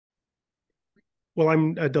Well,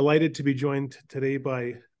 I'm delighted to be joined today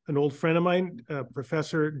by an old friend of mine,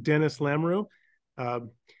 Professor Denis Lamoureux. Uh,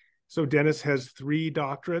 so Denis has 3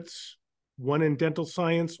 doctorates, one in dental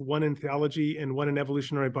science, one in theology, and one in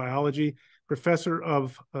evolutionary biology. Professor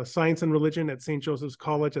of Science and Religion at St. Joseph's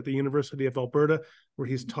College at the University of Alberta, where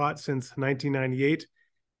he's taught since 1998.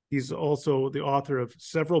 He's also the author of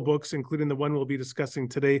several books, including the one we'll be discussing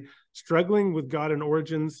today, Struggling with God and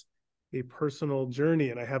Origins, A Personal Journey.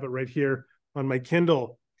 And I have it right here on my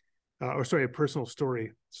Kindle, A Personal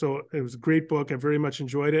Story. So it was a great book. I very much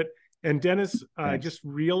enjoyed it. And Denis, I just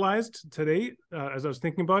realized today, as I was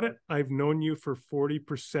thinking about it, I've known you for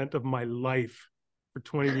 40% of my life, for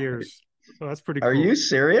 20 years. So that's pretty cool. Are you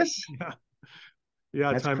serious? Yeah.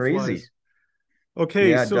 Yeah, That's time crazy. flies. Okay,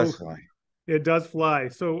 Yeah, it so does fly. it does fly.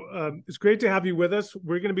 So it's great to have you with us.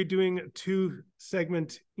 We're going to be doing a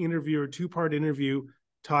 2-segment interview or 2-part interview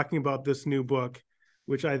talking about this new book,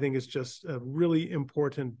 which I think is just a really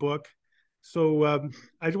important book. So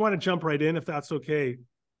I just want to jump right in, if that's okay.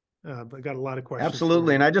 I got a lot of questions.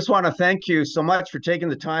 Absolutely. And I just want to thank you so much for taking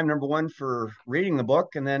the time, number one, for reading the book,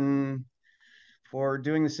 and then for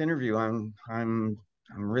doing this interview. I'm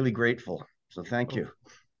really grateful. So thank you.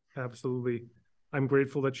 Absolutely. I'm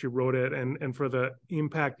grateful that you wrote it and for the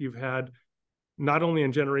impact you've had, not only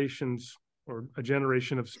in generations or a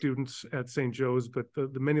generation of students at St. Joe's, but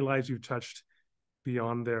the many lives you've touched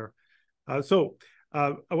beyond there. I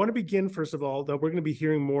want to begin, first of all, that we're going to be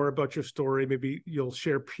hearing more about your story. Maybe you'll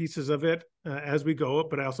share pieces of it as we go,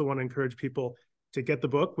 but I also want to encourage people to get the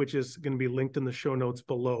book, which is going to be linked in the show notes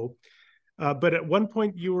below. But at one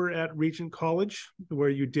point you were at Regent College where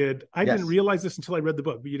you did, I didn't realize this until I read the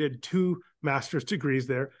book, but you did 2 master's degrees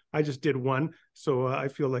there. I just did 1. So I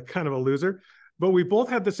feel like kind of a loser, but we both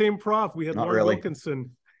had the same prof. We had Lauren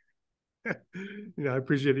Wilkinson. I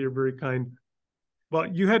appreciate it. You're very kind. Well,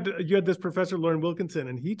 you had this professor, Lauren Wilkinson,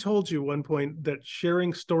 and he told you at one point that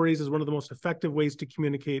sharing stories is one of the most effective ways to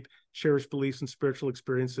communicate cherished beliefs and spiritual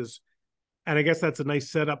experiences. And I guess that's a nice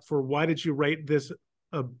setup for why did you write this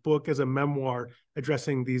a book as a memoir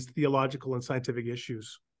addressing these theological and scientific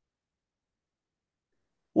issues?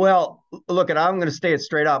 Well, look, I'm going to say it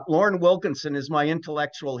straight up. Lauren Wilkinson is my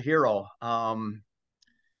intellectual hero.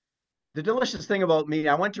 The delicious thing about me,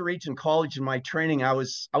 I went to Regent College in my training. I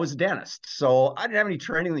was a dentist, so I didn't have any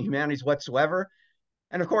training in the humanities whatsoever.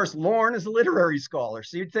 And of course, Lauren is a literary scholar.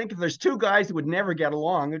 So you'd think if there's 2 guys who would never get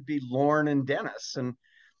along, it'd be Lauren and Denis.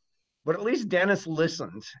 But at least Denis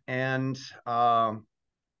listened. And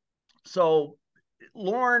so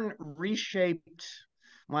Lauren reshaped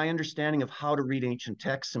my understanding of how to read ancient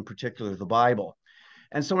texts, in particular the Bible.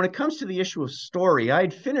 And so when it comes to the issue of story, I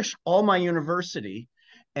had finished all my university,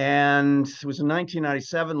 and it was in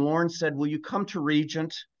 1997. Lauren said, "Will you come to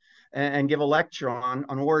Regent and give a lecture on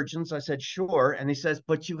origins?" I said, "Sure." And he says,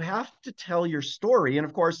 "But you have to tell your story." And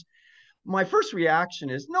of course, my first reaction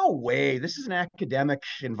is, no way, this is an academic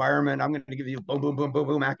environment. I'm going to give you boom, boom, boom, boom,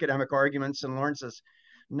 boom, academic arguments. And Lauren says,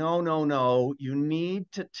 no, no, no, you need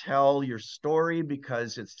to tell your story,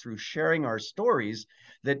 because it's through sharing our stories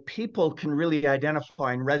that people can really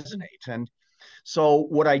identify and resonate. And so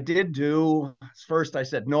what I did do, first I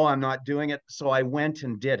said, no, I'm not doing it. So I went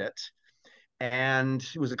and did it. And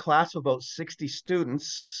it was a class of about 60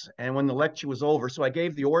 students. And when the lecture was over, so I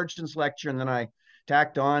gave the origins lecture, and then I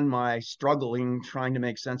tacked on my struggling, trying to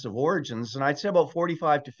make sense of origins. And I'd say about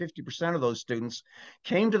 45 to 50% of those students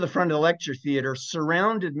came to the front of the lecture theater,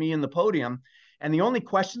 surrounded me in the podium, and the only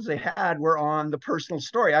questions they had were on the personal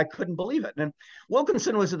story. I couldn't believe it. And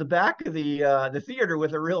Wilkinson was at the back of the theater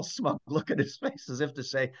with a real smug look at his face, as if to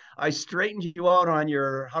say, I straightened you out on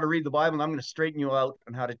your how to read the Bible, and I'm going to straighten you out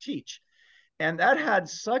on how to teach. And that had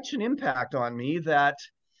such an impact on me that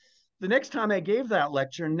the next time I gave that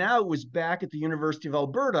lecture, now it was back at the University of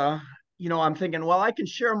Alberta, I'm thinking, well, I can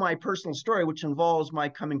share my personal story, which involves my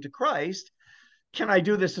coming to Christ. Can I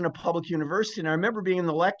do this in a public university? And I remember being in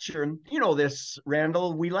the lecture, and this,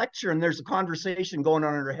 Randall, we lecture and there's a conversation going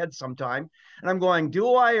on in our head sometime. And I'm going,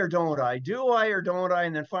 do I or don't I? Do I or don't I?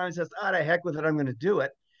 And then finally says, to heck with it, I'm going to do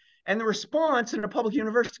it. And the response in a public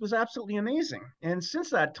university was absolutely amazing. And since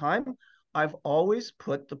that time, I've always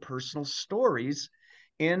put the personal stories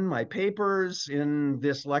in my papers, in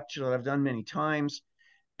this lecture that I've done many times,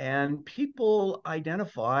 and people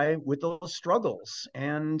identify with those struggles.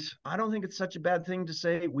 And I don't think it's such a bad thing to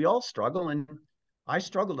say we all struggle, and I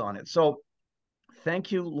struggled on it. So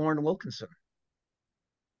thank you, Lauren Wilkinson.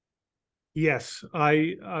 Yes,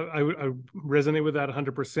 I resonate with that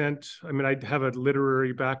 100%. I mean, I have a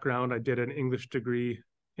literary background. I did an English degree,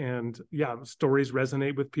 and yeah, stories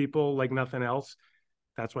resonate with people like nothing else.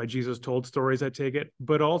 That's why Jesus told stories, I take it.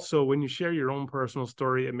 But also, when you share your own personal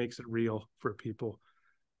story, it makes it real for people.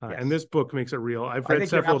 And Yes. this book makes it real. I've I read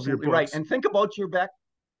think you're several of your absolutely right. books. And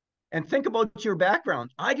think about your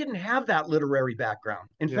background. I didn't have that literary background.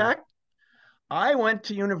 In Yeah. fact, I went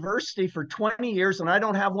to university for 20 years and I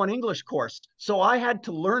don't have one English course. So I had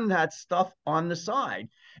to learn that stuff on the side.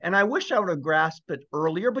 And I wish I would have grasped it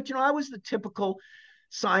earlier, but I was the typical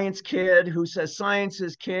science kid who says science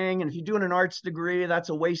is king. And if you're doing an arts degree, that's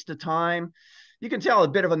a waste of time. You can tell a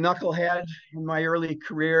bit of a knucklehead in my early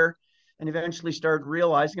career, and eventually started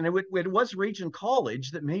realizing, and it was Regent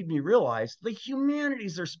College that made me realize the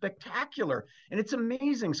humanities are spectacular and it's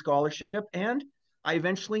amazing scholarship. And I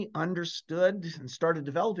eventually understood and started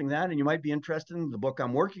developing that. And you might be interested in the book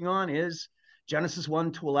I'm working on is Genesis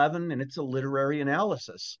 1 to 11, and it's a literary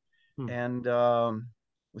analysis. Hmm. And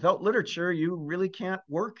without literature, you really can't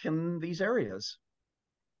work in these areas.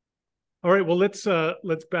 All right. Well, let's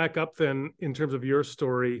back up then in terms of your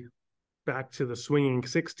story back to the swinging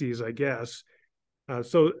 60s, I guess.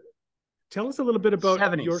 So tell us a little bit about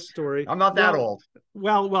your 70s. story. I'm not that old.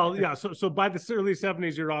 Yeah. So by the early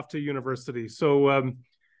 70s, you're off to university. So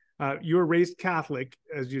you were raised Catholic,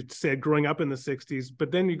 as you said, growing up in the 60s,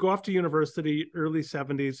 but then you go off to university, early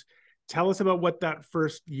 70s. Tell us about what that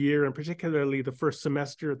first year, and particularly the first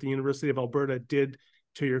semester at the University of Alberta, did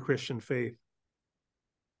to your Christian faith.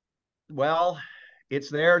 Well,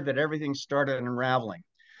 it's there that everything started unraveling.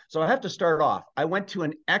 So I have to start off. I went to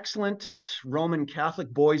an excellent Roman Catholic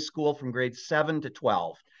boys' school from grade 7 to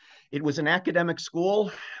 12. It was an academic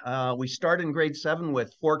school. We started in grade 7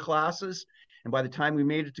 with 4 classes. And by the time we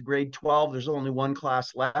made it to grade 12, there's only 1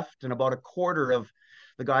 class left. And about a quarter of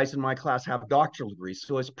the guys in my class have doctoral degrees.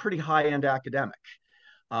 So it's pretty high end academic.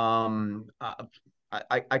 Um, uh,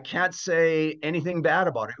 I can't say anything bad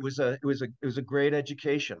about it. It was a great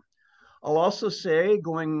education. I'll also say,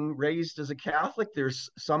 going raised as a Catholic, there's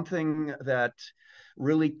something that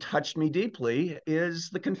really touched me deeply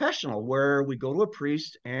is the confessional, where we go to a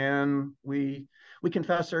priest and we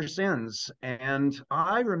confess our sins. And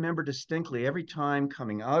I remember distinctly every time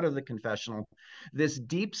coming out of the confessional, this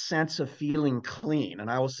deep sense of feeling clean.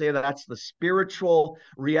 And I will say that that's the spiritual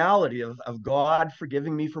reality of God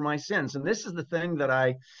forgiving me for my sins. And this is the thing that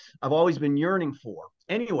I've always been yearning for.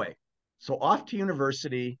 Anyway, so off to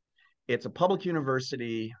university. It's a public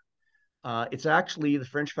university. It's actually the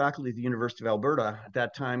French faculty of the University of Alberta at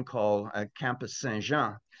that time called Campus Saint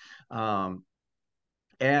Jean. Um,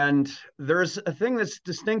 and there's a thing that's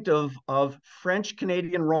distinctive of French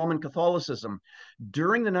Canadian Roman Catholicism.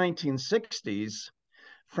 During the 1960s,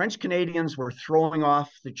 French Canadians were throwing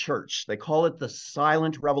off the church. They call it the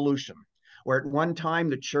silent revolution, where at one time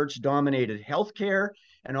the church dominated healthcare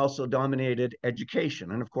and also dominated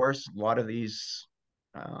education. And of course, a lot of these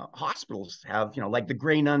hospitals have, like the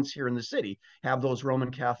Grey Nuns here in the city, have those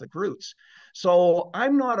Roman Catholic roots. So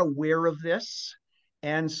I'm not aware of this.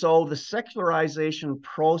 And so the secularization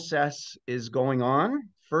process is going on.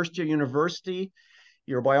 First year university,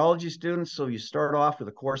 you're a biology student, so you start off with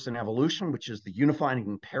a course in evolution, which is the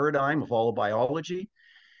unifying paradigm of all of biology.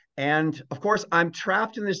 And of course, I'm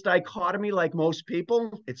trapped in this dichotomy like most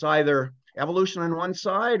people. It's either evolution on one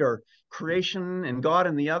side or creation and God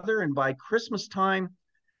on the other. And by Christmas time,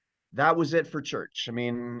 that was it for church. I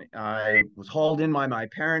mean, I was hauled in by my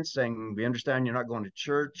parents saying, "We understand you're not going to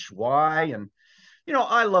church. Why?" And,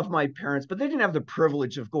 I love my parents, but they didn't have the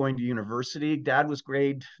privilege of going to university. Dad was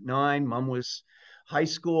grade 9, mom was high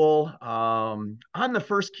school. I'm the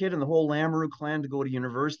first kid in the whole Lamoureux clan to go to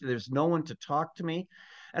university. There's no one to talk to me.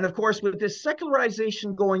 And of course, with this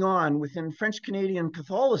secularization going on within French Canadian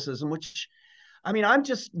Catholicism, which I mean, I'm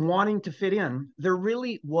just wanting to fit in. There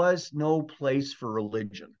really was no place for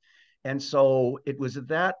religion. And so it was at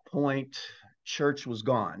that point, church was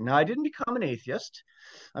gone. Now, I didn't become an atheist.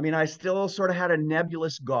 I mean, I still sort of had a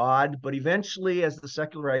nebulous God, but eventually, as the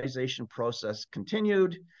secularization process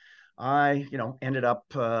continued, I, ended up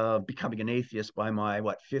becoming an atheist by my,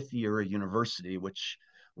 fifth year of university, which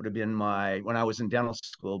would have been when I was in dental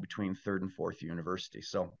school between third and fourth university.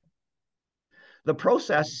 So the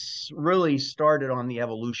process really started on the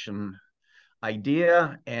evolution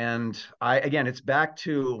idea. And again, it's back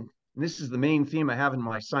to, this is the main theme I have in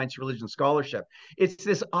my science religion scholarship. It's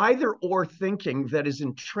this either or thinking that is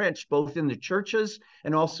entrenched both in the churches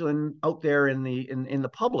and also out there in the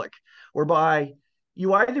public, whereby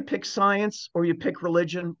you either pick science or you pick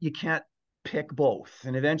religion. You can't pick both.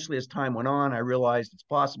 And eventually, as time went on, I realized it's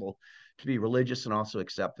possible to be religious and also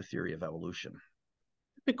accept the theory of evolution.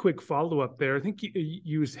 A quick follow-up there. I think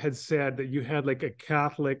you had said that you had like a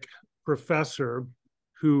Catholic professor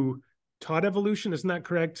who taught evolution, isn't that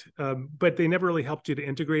correct? But they never really helped you to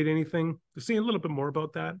integrate anything. See a little bit more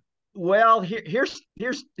about that. Well, here's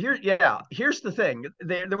the thing.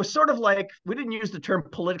 There was sort of like, we didn't use the term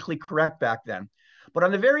politically correct back then, but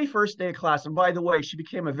on the very first day of class, and by the way, she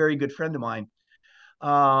became a very good friend of mine.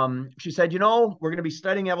 She said, we're going to be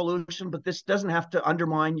studying evolution, but this doesn't have to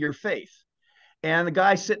undermine your faith. And the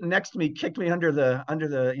guy sitting next to me kicked me under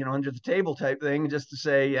the table type thing, just to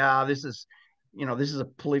say, yeah, this is a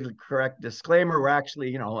politically correct disclaimer. We're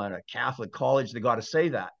actually, at a Catholic college, they got to say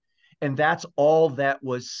that. And that's all that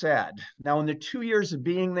was said. Now, in the 2 years of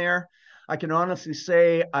being there, I can honestly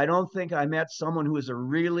say, I don't think I met someone who is a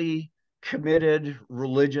really committed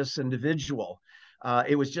religious individual.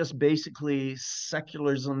 It was just basically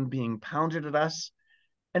secularism being pounded at us.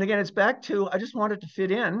 And again, it's back to, I just wanted to fit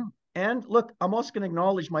in. And look, I'm also going to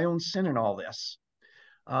acknowledge my own sin in all this.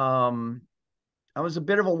 I was a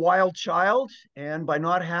bit of a wild child, and by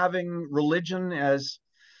not having religion as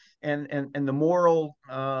and the moral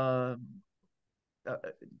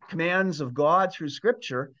commands of God through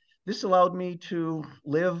Scripture, this allowed me to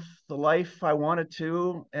live the life I wanted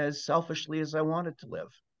to, as selfishly as I wanted to live.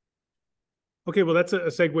 Okay, well, that's a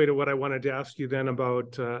segue to what I wanted to ask you then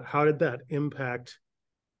about how did that impact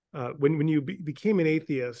when you became an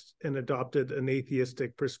atheist and adopted an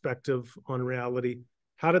atheistic perspective on reality.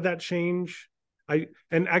 How did that change?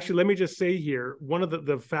 And actually, let me just say here, one of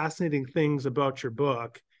the fascinating things about your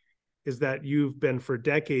book is that you've been for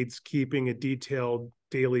decades keeping a detailed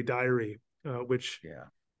daily diary, which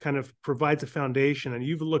kind of provides a foundation. And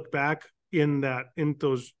you've looked back in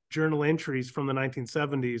those journal entries from the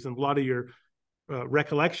 1970s and a lot of your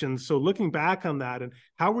recollections. So looking back on that, and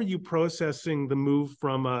how were you processing the move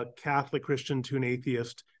from a Catholic Christian to an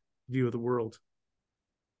atheist view of the world?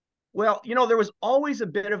 Well, there was always a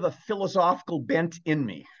bit of a philosophical bent in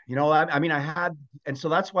me. I mean, I had, and so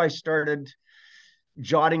that's why I started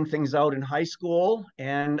jotting things out in high school.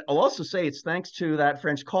 And I'll also say it's thanks to that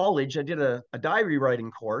French college. I did a diary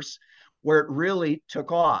writing course where it really took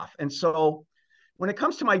off. And so when it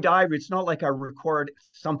comes to my diary, it's not like I record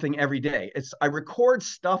something every day. I record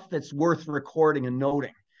stuff that's worth recording and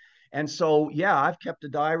noting. And so, yeah, I've kept a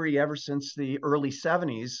diary ever since the early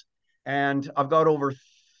 70s, and I've got over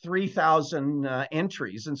 3,000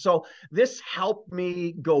 entries. And so this helped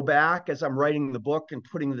me go back as I'm writing the book and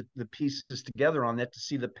putting the pieces together on it to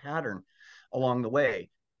see the pattern along the way.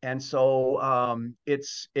 And so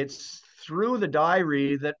it's through the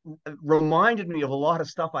diary that reminded me of a lot of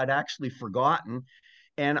stuff I'd actually forgotten.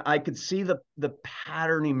 And I could see the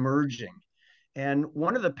pattern emerging. And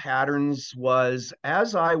one of the patterns was,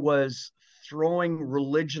 as I was throwing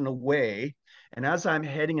religion away and as I'm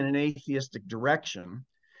heading in an atheistic direction,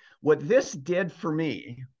 what this did for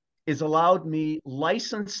me is allowed me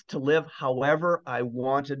license to live however I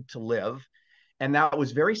wanted to live. And that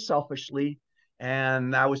was very selfishly,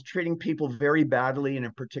 and I was treating people very badly, and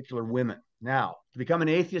in particular women. Now, to become an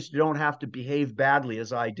atheist, you don't have to behave badly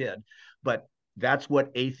as I did, but that's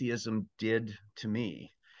what atheism did to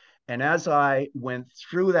me. And as I went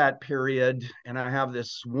through that period, and I have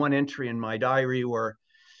this one entry in my diary where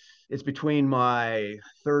it's between my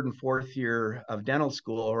third and fourth year of dental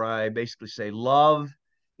school, where I basically say, love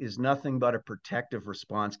is nothing but a protective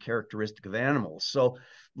response characteristic of animals. So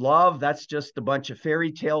love, that's just a bunch of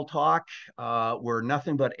fairy tale talk. We're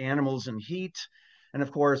nothing but animals in heat. And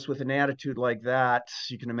of course, with an attitude like that,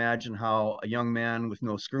 you can imagine how a young man with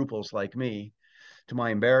no scruples like me, to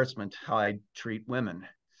my embarrassment, how I treat women.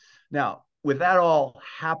 Now, with that all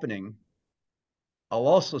happening, I'll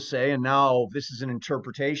also say, and now this is an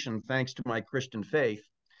interpretation thanks to my Christian faith,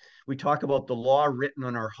 we talk about the law written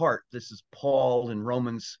on our heart. This is Paul in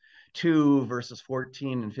Romans 2, verses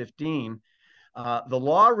 14 and 15. The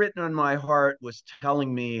law written on my heart was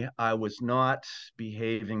telling me I was not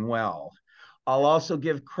behaving well. I'll also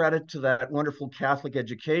give credit to that wonderful Catholic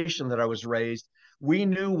education that I was raised. We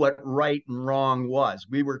knew what right and wrong was.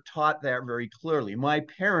 We were taught that very clearly. My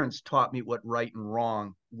parents taught me what right and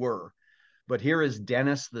wrong were. But here is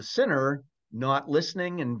Denis the sinner not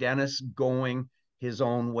listening, and Denis going his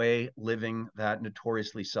own way, living that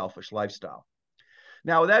notoriously selfish lifestyle.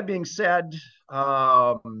 Now, with that being said,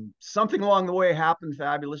 something along the way happened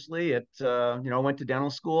fabulously. I went to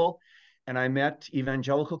dental school, and I met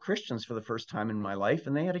evangelical Christians for the first time in my life,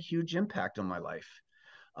 and they had a huge impact on my life.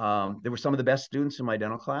 They were some of the best students in my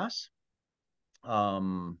dental class.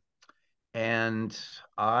 And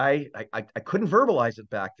I couldn't verbalize it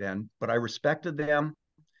back then, but I respected them,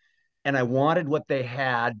 and I wanted what they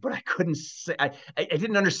had, but I couldn't say, I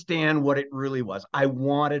didn't understand what it really was. I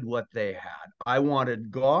wanted what they had. I wanted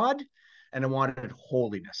God, and I wanted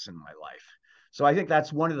holiness in my life. So I think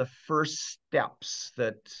that's one of the first steps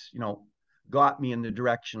that, got me in the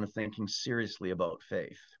direction of thinking seriously about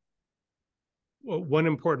faith. Well, one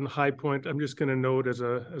important high point I'm just going to note as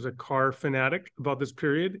a car fanatic about this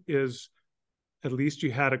period is at least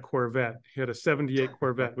you had a Corvette. You had a 78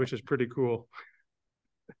 Corvette, which is pretty cool.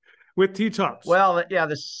 With T-tops. Well, yeah,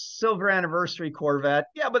 the silver anniversary Corvette.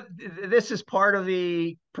 Yeah, but this is part of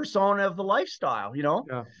the persona of the lifestyle,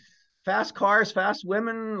 Yeah. Fast cars, fast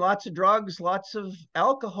women, lots of drugs, lots of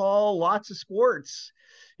alcohol, lots of sports.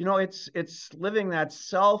 It's living that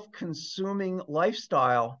self-consuming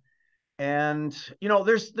lifestyle. And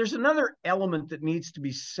there's another element that needs to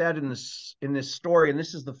be said in this story, and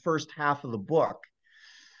this is the first half of the book.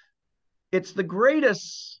 It's the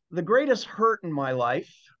greatest hurt in my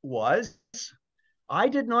life was I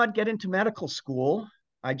did not get into medical school.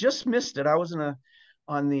 I just missed it. I was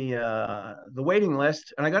on the waiting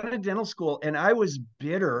list, and I got into dental school, and I was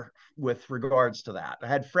bitter with regards to that. I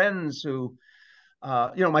had friends who,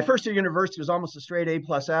 my first year university was almost a straight A+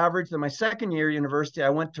 average. Then my second year university, I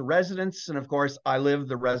went to residence, and of course, I lived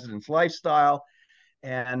the residence lifestyle,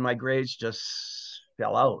 and my grades just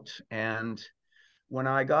fell out. And when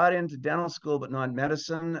I got into dental school, but not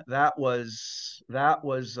medicine, that was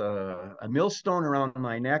a millstone around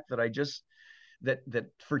my neck that I just that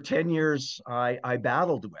for 10 years I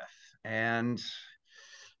battled with. And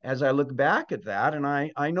as I look back at that, and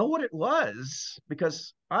I know what it was,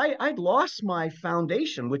 because I'd lost my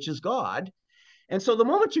foundation, which is God. And so the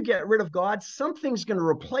moment you get rid of God, something's going to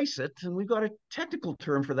replace it. And we've got a technical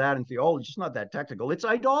term for that in theology. It's not that technical. It's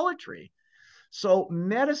idolatry. So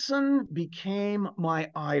medicine became my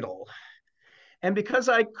idol. And because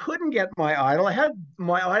I couldn't get my idol, I had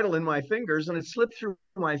my idol in my fingers and it slipped through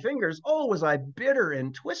my fingers. Oh, was I bitter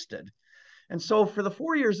and twisted. And so for the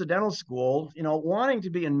 4 years of dental school, wanting to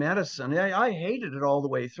be in medicine, I hated it all the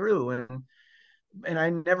way through. And I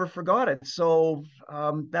never forgot it. So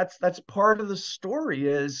that's part of the story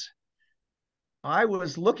is I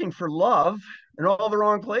was looking for love in all the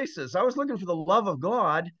wrong places. I was looking for the love of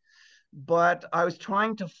God, but I was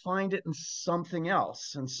trying to find it in something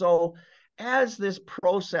else. And so as this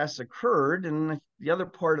process occurred, and the other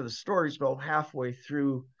part of the story is about halfway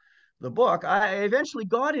through the book, I eventually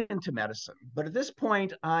got into medicine. But at this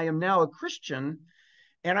point, I am now a Christian,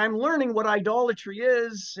 and I'm learning what idolatry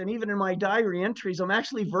is. And even in my diary entries, I'm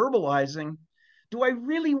actually verbalizing, do I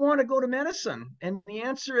really want to go to medicine? And the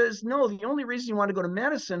answer is no. The only reason you want to go to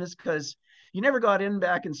medicine is because you never got in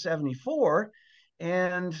back in 74.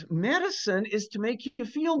 And medicine is to make you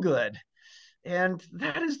feel good. And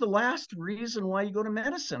that is the last reason why you go to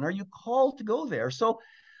medicine. Are you called to go there? So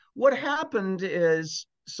what happened is,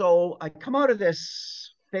 so I come out of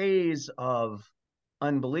this phase of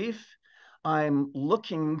unbelief. I'm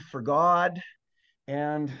looking for God,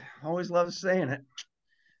 and I always love saying it.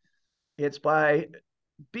 It's by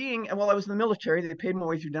I was in the military. They paid my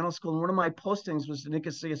way through dental school, and one of my postings was to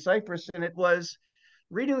Nicosia, Cyprus, and it was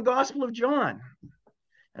reading the Gospel of John.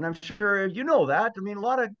 And I'm sure you know that. I mean, a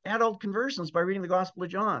lot of adult conversions by reading the Gospel of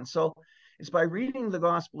John. So it's by reading the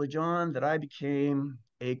Gospel of John that I became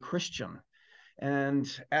a Christian. And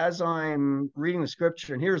as I'm reading the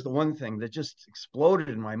scripture, and here's the one thing that just exploded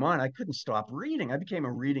in my mind, I couldn't stop reading. I became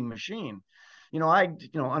a reading machine.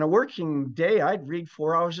 On a working day, I'd read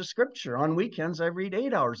 4 hours of scripture. On weekends, I read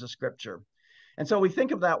 8 hours of scripture. And so we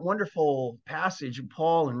think of that wonderful passage of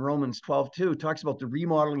Paul in Romans 12:2, talks about the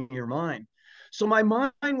remodeling of your mind. So my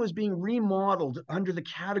mind was being remodeled under the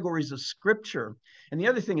categories of scripture. And the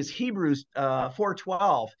other thing is Hebrews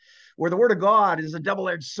 4:12, where the word of God is a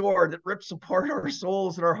double-edged sword that rips apart our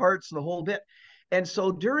souls and our hearts and the whole bit. And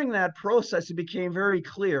so during that process, it became very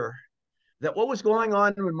clear that what was going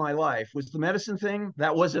on in my life was the medicine thing.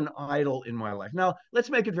 That was an idol in my life. Now, let's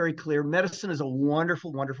make it very clear. Medicine is a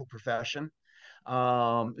wonderful, wonderful profession.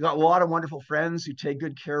 Got a lot of wonderful friends who take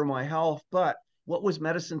good care of my health, but what was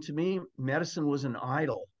medicine to me? Medicine was an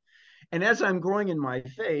idol. And as I'm growing in my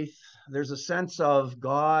faith, there's a sense of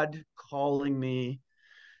God calling me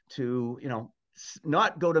to,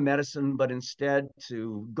 not go to medicine, but instead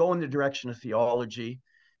to go in the direction of theology.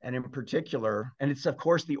 And in particular, and it's of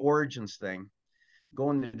course the origins thing, go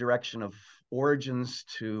in the direction of origins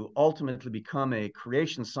to ultimately become a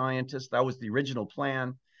creation scientist. That was the original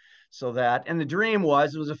plan. So that, and the dream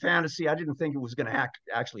was, it was a fantasy. I didn't think it was going to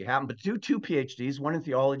actually happen, but do 2 PhDs, one in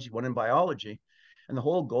theology, one in biology. And the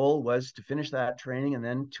whole goal was to finish that training and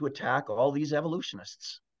then to attack all these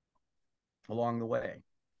evolutionists along the way.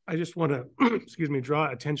 I just want to, excuse me, draw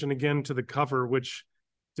attention again to the cover, which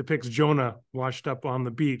depicts Jonah washed up on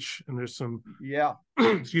the beach. And there's some, yeah,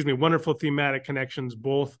 excuse me, wonderful thematic connections,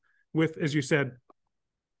 both with, as you said,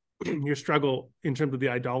 your struggle in terms of the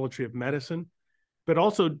idolatry of medicine, but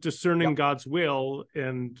also discerning God's will.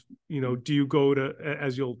 And, do you go to,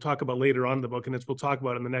 as you'll talk about later on in the book, and as we'll talk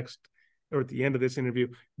about in the next, or at the end of this interview,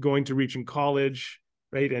 going to Regent College,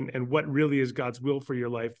 right? And what really is God's will for your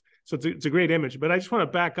life. So it's a great image, but I just want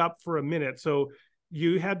to back up for a minute. So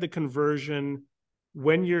you had the conversion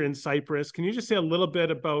when you're in Cyprus. Can you just say a little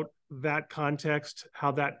bit about that context,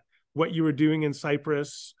 what you were doing in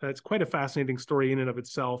Cyprus? It's quite a fascinating story in and of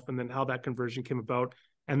itself, and then how that conversion came about,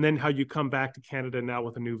 and then how you come back to Canada now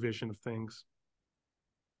with a new vision of things.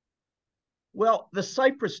 Well, the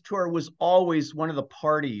Cyprus tour was always one of the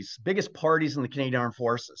biggest parties in the Canadian Armed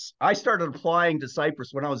Forces. I started applying to Cyprus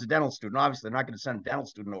when I was a dental student. Obviously, they're not going to send a dental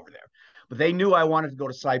student over there, but they knew I wanted to go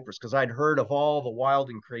to Cyprus because I'd heard of all the wild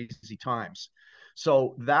and crazy times.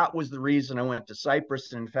 So that was the reason I went to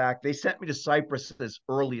Cyprus. In fact, they sent me to Cyprus as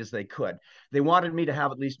early as they could. They wanted me to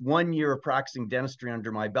have at least 1 year of practicing dentistry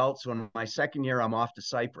under my belt. So in my second year, I'm off to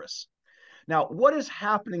Cyprus. Now, what is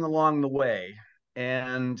happening along the way?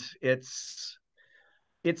 And it's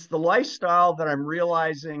the lifestyle that I'm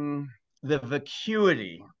realizing the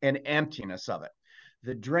vacuity and emptiness of it.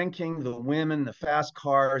 The drinking, the women, the fast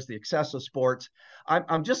cars, the excessive sports. I'm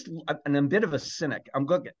a bit of a cynic. I'm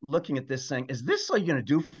looking at this saying, is this all you're going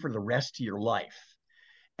to do for the rest of your life?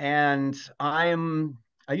 And I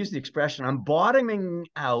use the expression, I'm bottoming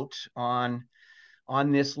out on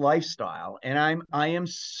this lifestyle, and I am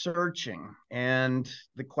searching, and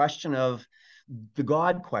the question of the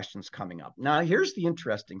God question's coming up. Now, here's the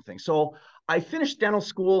interesting thing. So I finished dental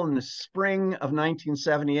school in the spring of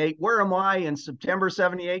 1978. Where am I in September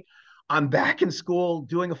 78? I'm back in school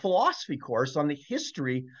doing a philosophy course on the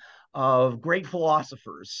history of great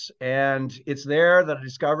philosophers. And it's there that I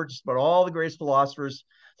discovered just about all the greatest philosophers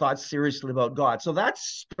thought seriously about God. So that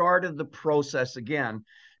started the process again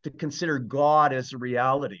to consider God as a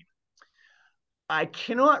reality. I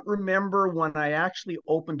cannot remember when I actually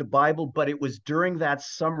opened a Bible, but it was during that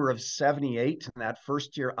summer of 78, and that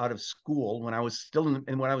first year out of school, when I was in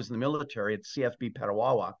the military at CFB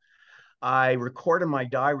Petawawa. I recorded in my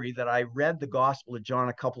diary that I read the Gospel of John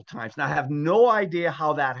a couple times. Now, I have no idea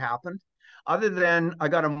how that happened, other than I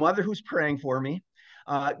got a mother who's praying for me,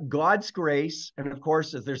 God's grace, and of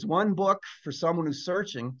course, if there's one book for someone who's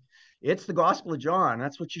searching, it's the Gospel of John.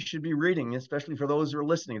 That's what you should be reading, especially for those who are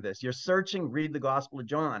listening to this. You're searching, read the Gospel of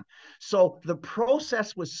John. So the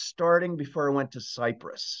process was starting before I went to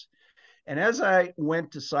Cyprus. And as I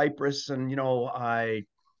went to Cyprus, and when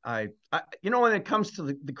it comes to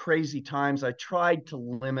the crazy times, I tried to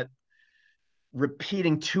limit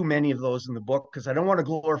repeating too many of those in the book because I don't want to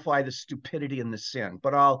glorify the stupidity and the sin.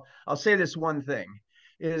 But I'll say this one thing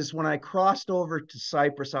is when I crossed over to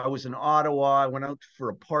Cyprus, I was in Ottawa. I went out for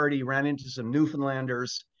a party, ran into some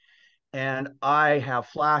Newfoundlanders, and I have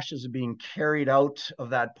flashes of being carried out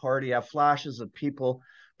of that party. I have flashes of people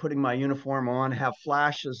putting my uniform on, have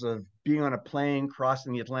flashes of being on a plane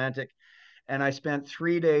crossing the Atlantic. And I spent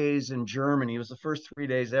 3 days in Germany. It was the first 3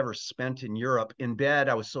 days ever spent in Europe. In bed,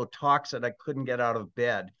 I was so toxic I couldn't get out of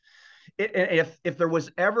bed. If there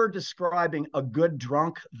was ever describing a good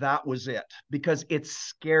drunk, that was it, because it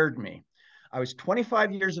scared me. I was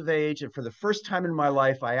 25 years of age, and for the first time in my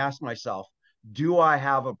life, I asked myself, do I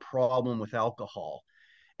have a problem with alcohol?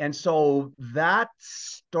 And so that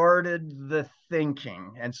started the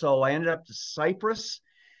thinking. And so I ended up to Cyprus,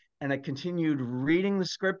 and I continued reading the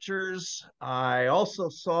scriptures. I also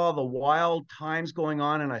saw the wild times going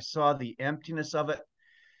on, and I saw the emptiness of it.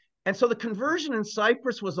 And so the conversion in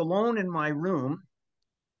Cyprus was alone in my room,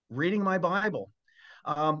 reading my Bible.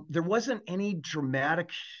 There wasn't any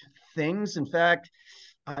dramatic things. In fact,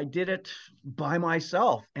 I did it by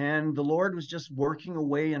myself, and the Lord was just working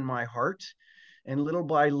away in my heart. And little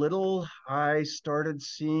by little, I started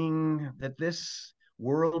seeing that this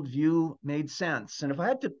worldview made sense. And if I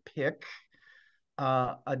had to pick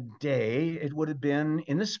a day, it would have been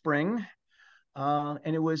in the spring,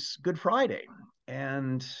 and it was Good Friday.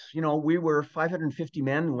 And, we were 550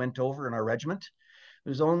 men who went over in our regiment.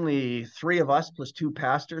 There's only 3 of us plus 2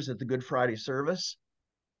 pastors at the Good Friday service.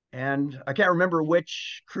 And I can't remember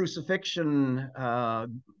which crucifixion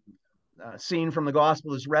scene from the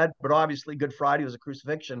gospel is read, but obviously Good Friday was a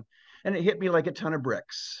crucifixion. And it hit me like a ton of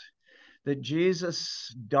bricks that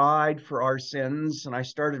Jesus died for our sins. And I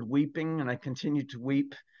started weeping, and I continued to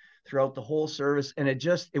weep throughout the whole service. And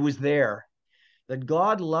it was there that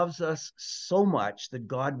God loves us so much that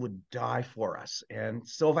God would die for us. And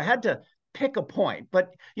so if I had to pick a point, but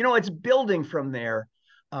it's building from there,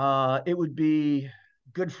 it would be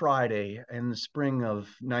Good Friday in the spring of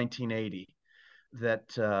 1980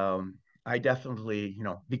 that I definitely,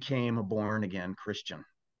 became a born again Christian.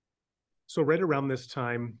 So right around this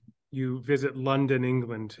time, you visit London,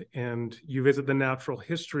 England, and you visit the Natural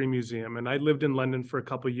History Museum. And I lived in London for a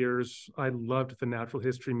couple of years. I loved the Natural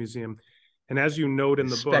History Museum. And as you note in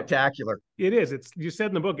the book, spectacular. It is. You said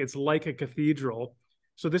in the book, it's like a cathedral.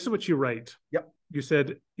 So this is what you write. Yep. You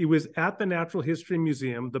said, it was at the Natural History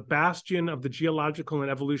Museum, the bastion of the geological and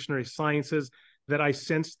evolutionary sciences, that I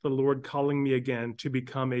sensed the Lord calling me again to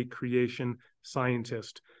become a creation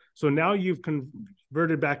scientist. So now you've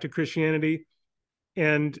converted back to Christianity,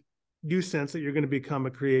 and you sense that you're going to become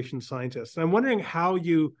a creation scientist. And I'm wondering how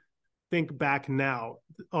you think back now,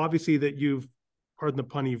 obviously that you've, pardon the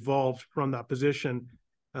pun, evolved from that position.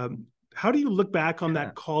 How do you look back on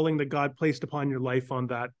that calling that God placed upon your life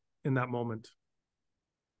in that moment?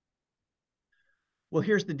 Well,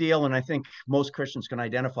 here's the deal, and I think most Christians can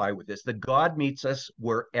identify with this, that God meets us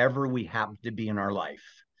wherever we happen to be in our life.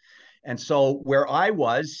 And so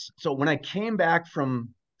when I came back from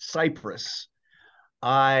Cyprus,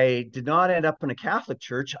 I did not end up in a Catholic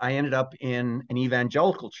church. I ended up in an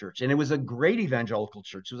evangelical church, and it was a great evangelical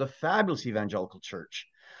church. It was a fabulous evangelical church.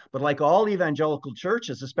 But like all evangelical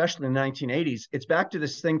churches, especially in the 1980s, it's back to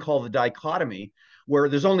this thing called the dichotomy, where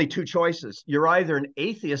there's only two choices. You're either an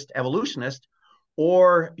atheist evolutionist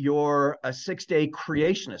or you're a six-day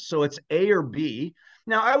creationist. So it's A or B.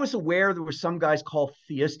 Now, I was aware there were some guys called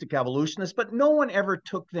theistic evolutionists, but no one ever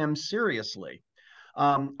took them seriously.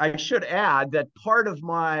 I should add that part of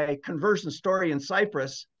my conversion story in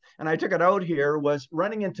Cyprus, and I took it out here, was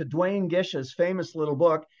running into Duane Gish's famous little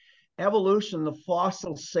book, Evolution, the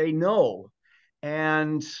Fossils Say No.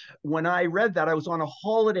 And when I read that, I was on a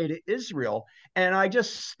holiday to Israel, and I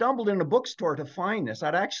just stumbled in a bookstore to find this.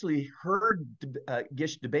 I'd actually heard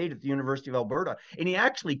Gish debate at the University of Alberta, and he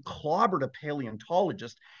actually clobbered a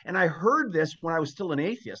paleontologist. And I heard this when I was still an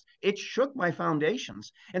atheist. It shook my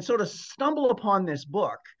foundations. And so to stumble upon this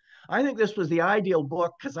book, I think this was the ideal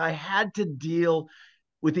book because I had to deal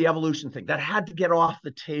with the evolution thing. That had to get off the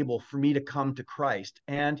table for me to come to Christ.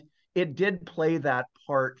 And it did play that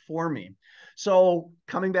part for me. So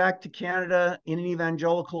coming back to Canada in an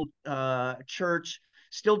evangelical church,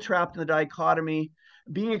 still trapped in the dichotomy,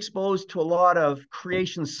 being exposed to a lot of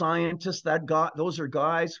creation scientists. Those are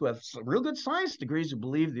guys who have real good science degrees who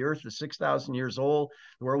believe the earth is 6,000 years old,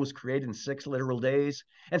 the world was created in 6 literal days.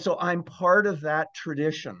 And so I'm part of that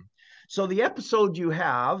tradition. So the episode you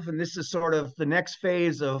have, and this is sort of the next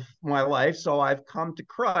phase of my life. So I've come to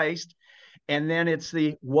Christ. And then it's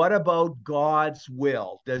what about God's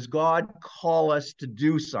will? Does God call us to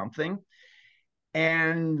do something?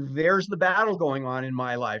 And there's the battle going on in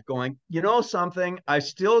my life, going, you know something, I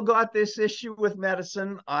still got this issue with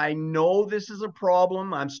medicine. I know this is a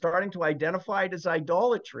problem. I'm starting to identify it as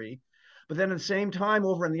idolatry. But then at the same time,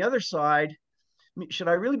 over on the other side, should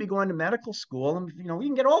I really be going to medical school? And, we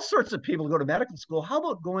can get all sorts of people to go to medical school. How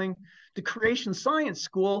about going to creation science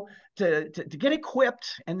school to get equipped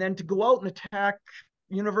and then to go out and attack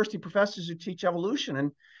university professors who teach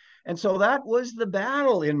evolution? And so that was the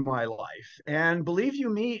battle in my life. And believe you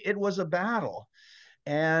me, it was a battle.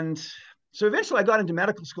 And so eventually I got into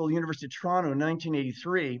medical school at the University of Toronto in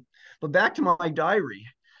 1983. But back to my diary.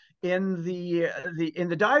 In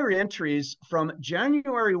the diary entries from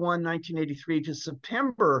January 1, 1983 to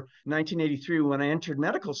September 1983, when I entered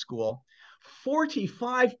medical school,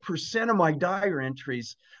 45% of my diary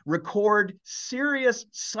entries record serious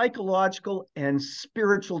psychological and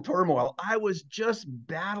spiritual turmoil. I was just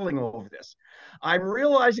battling over this. I'm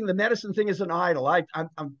realizing the medicine thing is an idol. I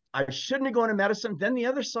shouldn't be going to medicine. Then the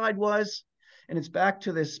other side was, and it's back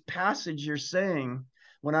to this passage you're saying,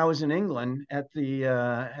 when I was in England at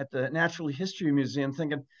the Natural History Museum,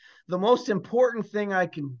 thinking the most important thing I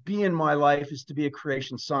can be in my life is to be a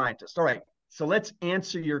creation scientist. All right, so let's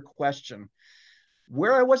answer your question.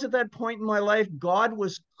 Where I was at that point in my life, God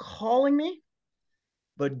was calling me,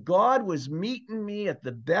 but God was meeting me at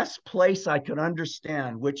the best place I could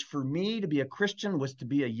understand, which for me to be a Christian was to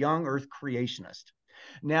be a young earth creationist.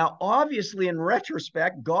 Now, obviously, in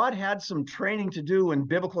retrospect, God had some training to do in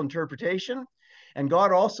biblical interpretation. And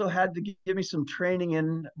God also had to give me some training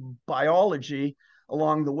in biology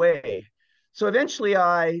along the way. So eventually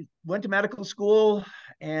I went to medical school,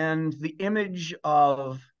 and the image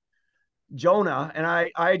of Jonah, and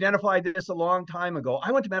I identified this a long time ago.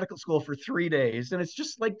 I went to medical school for 3 days, and it's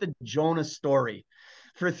just like the Jonah story.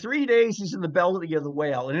 For 3 days, he's in the belly of the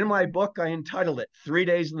whale. And in my book, I entitled it 3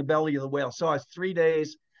 Days in the Belly of the Whale. So I was 3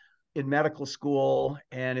 days in medical school,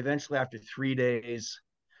 and eventually after 3 days,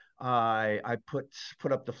 I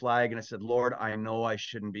put up the flag and I said, Lord, I know I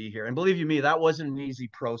shouldn't be here. And believe you me, that wasn't an easy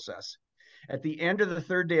process. At the end of the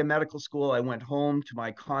third day of medical school, I went home to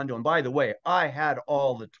my condo. And by the way, I had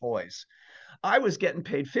all the toys. I was getting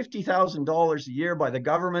paid $50,000 a year by the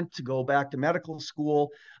government to go back to medical school.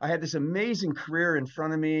 I had this amazing career in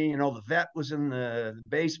front of me. You know, the vet was in the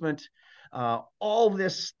basement, all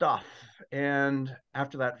this stuff. And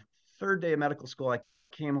after that third day of medical school, I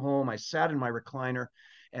came home, I sat in my recliner,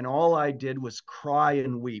 and all I did was cry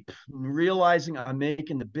and weep, realizing I'm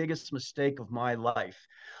making the biggest mistake of my life.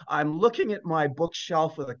 I'm looking at my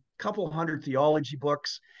bookshelf with a couple hundred theology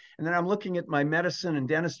books, and then I'm looking at my medicine and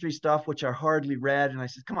dentistry stuff, which I hardly read. And I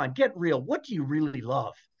said, come on, get real. What do you really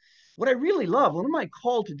love? What I really love, what am I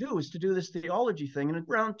called to do, is to do this theology thing. And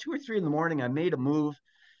around 2 or 3 in the morning, I made a move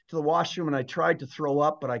to the washroom and I tried to throw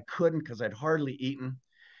up, but I couldn't because I'd hardly eaten.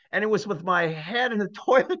 And it was with my head in the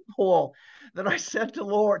toilet bowl that I said to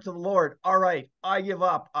the Lord, all right, I give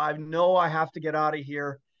up. I know I have to get out of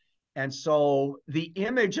here. And so the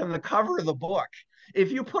image on the cover of the book,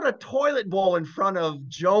 if you put a toilet bowl in front of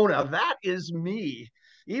Jonah, that is me,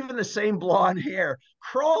 even the same blonde hair,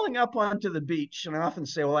 crawling up onto the beach. And I often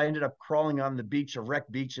say, well, I ended up crawling on the beach, a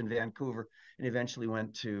wrecked beach in Vancouver, and eventually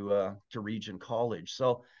went to Regent College.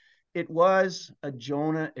 So it was a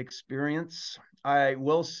Jonah experience. I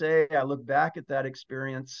will say, I look back at that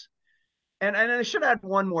experience, and I should add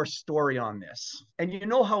one more story on this. And you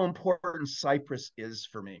know how important Cyprus is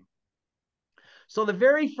for me. So the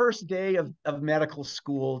very first day of medical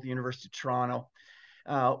school at the University of Toronto,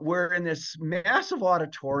 we're in this massive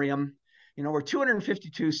auditorium. You know, we're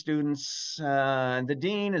 252 students. And the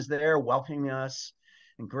dean is there welcoming us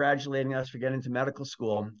and congratulating us for getting into medical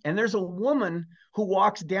school. And there's a woman who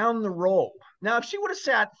walks down the row. Now, if she would have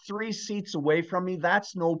sat 3 seats away from me,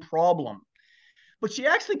 that's no problem. But she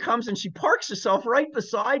actually comes and she parks herself right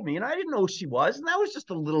beside me. And I didn't know who she was. And that was just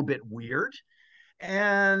a little bit weird.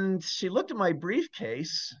 And she looked at my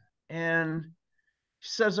briefcase and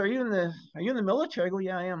she says, are you in the military? I go,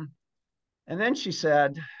 yeah, I am. And then she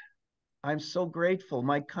said, I'm so grateful.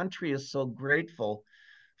 My country is so grateful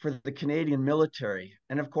for the Canadian military.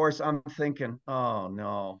 And of course, I'm thinking, oh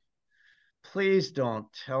no, please don't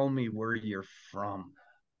tell me where you're from.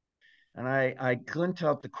 And I glint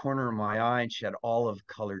out the corner of my eye and she had olive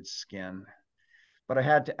colored skin. But I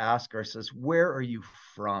had to ask her, I says, where are you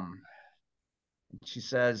from? She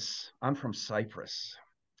says, I'm from Cyprus.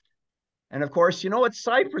 And of course, you know what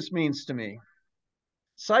Cyprus means to me.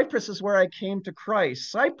 Cyprus is where I came to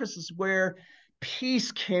Christ. Cyprus is where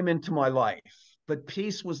peace came into my life, but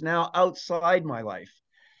peace was now outside my life.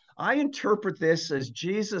 I interpret this as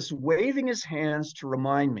Jesus waving his hands to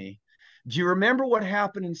remind me, do you remember what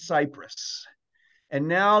happened in Cyprus? And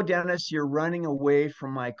now, Dennis, you're running away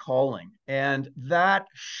from my calling. And that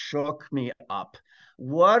shook me up.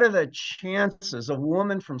 What are the chances of a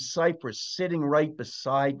woman from Cyprus sitting right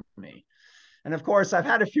beside me? And of course, I've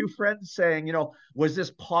had a few friends saying, you know, was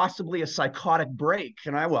this possibly a psychotic break?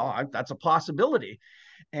 And that's a possibility.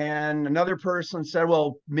 And another person said,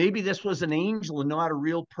 well, maybe this was an angel and not a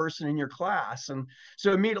real person in your class. And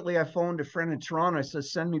so immediately I phoned a friend in Toronto. I said,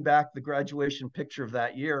 send me back the graduation picture of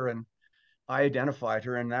that year. And I identified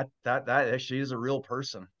her, and that she is a real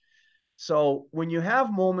person. So when you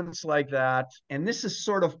have moments like that, and this is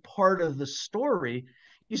sort of part of the story,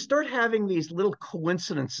 you start having these little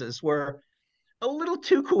coincidences where a little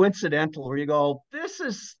too coincidental, where you go, there's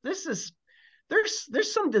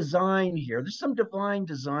some design here, there's some divine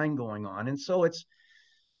design going on. And so it's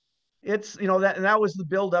you know, that was the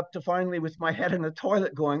build up to finally, with my head in the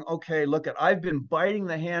toilet, going, okay, look, I've been biting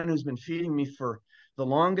the hand who's been feeding me for the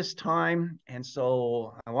longest time. And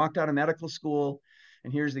so I walked out of medical school.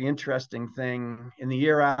 And here's the interesting thing. In the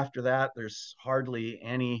year after that, there's hardly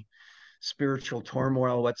any spiritual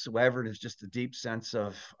turmoil whatsoever. There's just a deep sense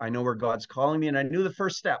of, I know where God's calling me. And I knew the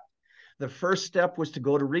first step. The first step was to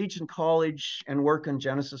go to Regent College and work on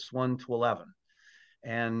Genesis 1 to 11.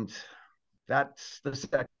 And that's the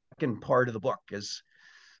second part of the book, is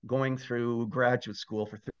going through graduate school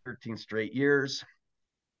for 13 straight years.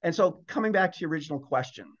 And so coming back to your original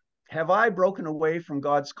question, have I broken away from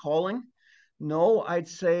God's calling? No, I'd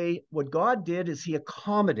say what God did is he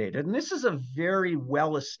accommodated. And this is a very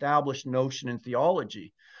well-established notion in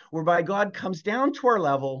theology, whereby God comes down to our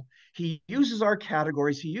level. He uses our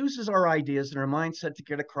categories. He uses our ideas and our mindset to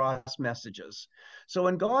get across messages. So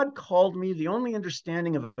when God called me, the only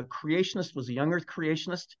understanding of a creationist was a young earth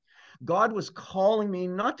creationist. God was calling me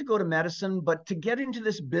not to go to medicine, but to get into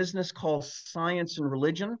this business called science and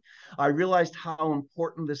religion. I realized how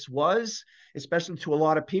important this was, especially to a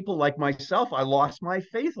lot of people like myself. I lost my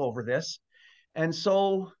faith over this. And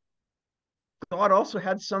so God also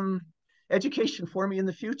had some education for me in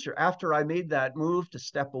the future after I made that move to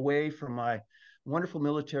step away from my wonderful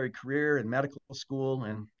military career in medical school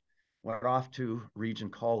and went off to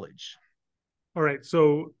Regent College. All right.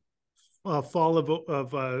 So fall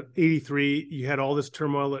of 83, you had all this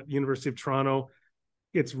turmoil at University of Toronto.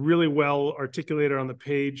 It's really well articulated on the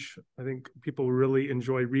page. I think people really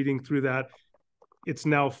enjoy reading through that. It's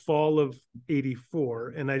now fall of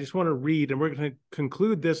 84. And I just want to read, and we're going to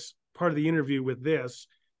conclude this part of the interview with this,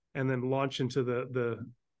 and then launch into the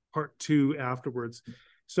part 2 afterwards.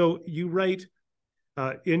 So you write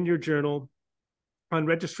in your journal, on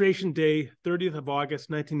registration day, 30th of August,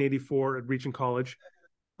 1984 at Regent College,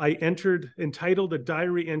 I entitled a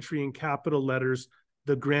diary entry in capital letters,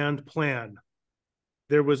 "The Grand Plan."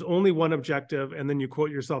 There was only one objective, and then you quote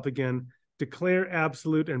yourself again, "Declare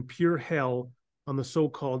absolute and pure hell on the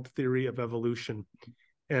so-called theory of evolution."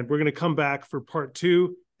 And we're going to come back for part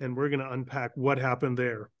 2, and we're going to unpack what happened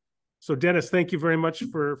there. So Denis, thank you very much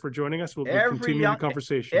for joining us. We'll continue the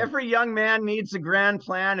conversation. Every young man needs a grand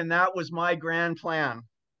plan, and that was my grand plan.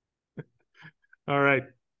 All right.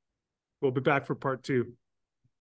 We'll be back for part 2.